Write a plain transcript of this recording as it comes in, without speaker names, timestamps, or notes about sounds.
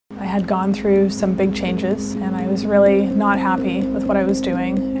had gone through some big changes and I was really not happy with what I was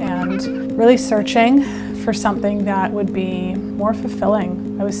doing and really searching for something that would be more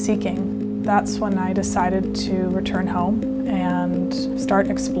fulfilling. I was seeking. That's when I decided to return home and start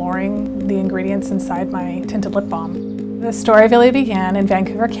exploring the ingredients inside my tinted lip balm. The story of ILIA began in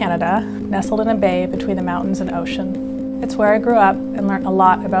Vancouver, Canada, nestled in a bay between the mountains and ocean. It's where I grew up and learned a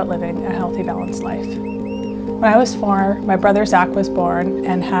lot about living a healthy, balanced life. When I was 4, my brother Zach was born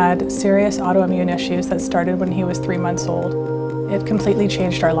and had serious autoimmune issues that started when he was 3 months old. It completely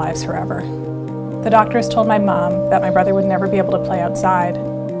changed our lives forever. The doctors told my mom that my brother would never be able to play outside,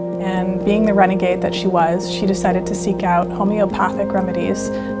 and being the renegade that she was, she decided to seek out homeopathic remedies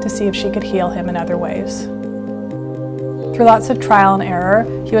to see if she could heal him in other ways. Through lots of trial and error,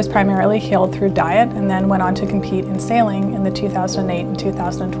 he was primarily healed through diet and then went on to compete in sailing in the 2008 and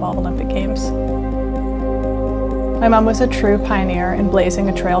 2012 Olympic Games. My mom was a true pioneer in blazing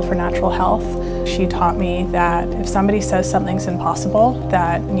a trail for natural health. She taught me that if somebody says something's impossible,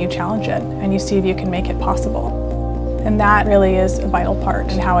 that you challenge it and you see if you can make it possible. And that really is a vital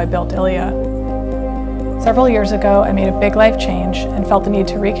part in how I built ILIA. Several years ago, I made a big life change and felt the need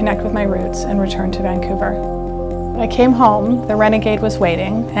to reconnect with my roots and return to Vancouver. When I came home, the renegade was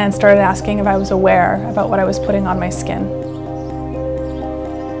waiting and started asking if I was aware about what I was putting on my skin.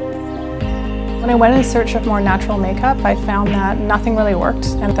 When I went in search of more natural makeup, I found that nothing really worked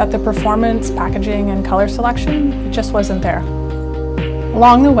and that the performance, packaging, and color selection, it just wasn't there.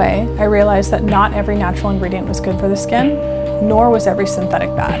 Along the way, I realized that not every natural ingredient was good for the skin, nor was every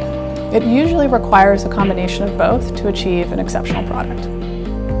synthetic bad. It usually requires a combination of both to achieve an exceptional product.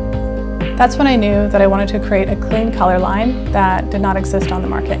 That's when I knew that I wanted to create a clean color line that did not exist on the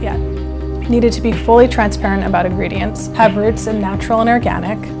market yet. It needed to be fully transparent about ingredients, have roots in natural and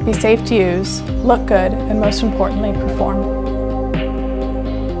organic, be safe to use, look good, and most importantly, perform.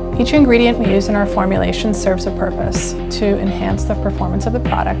 Each ingredient we use in our formulation serves a purpose to enhance the performance of the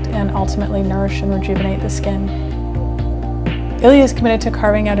product and ultimately nourish and rejuvenate the skin. ILIA is committed to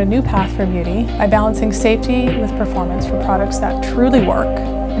carving out a new path for beauty by balancing safety with performance for products that truly work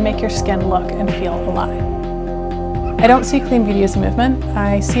and make your skin look and feel alive. I don't see clean beauty as a movement.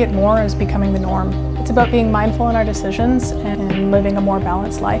 I see it more as becoming the norm. It's about being mindful in our decisions and living a more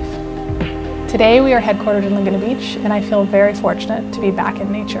balanced life. Today we are headquartered in Laguna Beach and I feel very fortunate to be back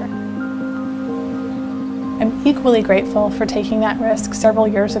in nature. I'm equally grateful for taking that risk several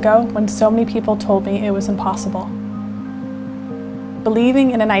years ago when so many people told me it was impossible.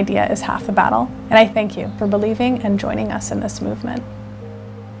 Believing in an idea is half the battle, and I thank you for believing and joining us in this movement.